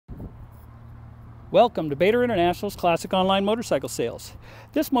Welcome to Bator International's Classic Online Motorcycle Sales.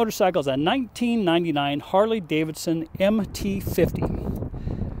 This motorcycle is a 1999 Harley-Davidson MT500.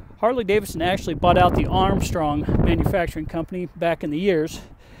 Harley-Davidson actually bought out the Armstrong manufacturing company back in the years,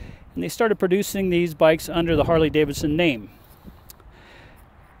 and they started producing these bikes under the Harley-Davidson name.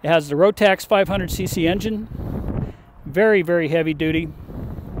 It has the Rotax-powered 500cc engine, very, very heavy duty.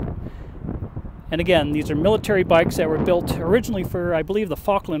 And again, these are military bikes that were built originally for, I believe, the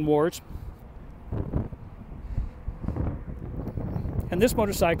Falkland Wars. And this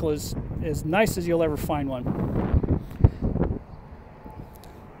motorcycle is as nice as you'll ever find one.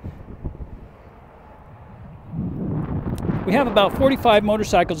 We have about 45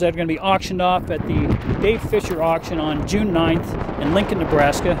 motorcycles that are going to be auctioned off at the Dave Fischer auction on June 9th in Lincoln,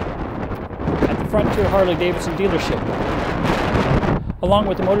 Nebraska at the Frontier Harley-Davidson dealership. Along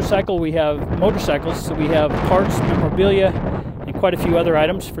with the motorcycle, we have motorcycles, so we have parts, memorabilia, and quite a few other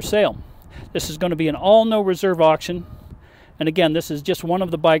items for sale. This is going to be an all-no reserve auction. And again, this is just one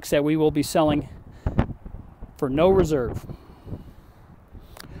of the bikes that we will be selling for no reserve.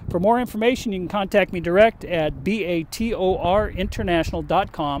 For more information, you can contact me direct at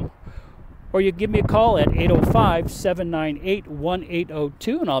batorinternational.com, or you can give me a call at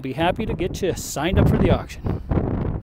 805-798-1802, and I'll be happy to get you signed up for the auction.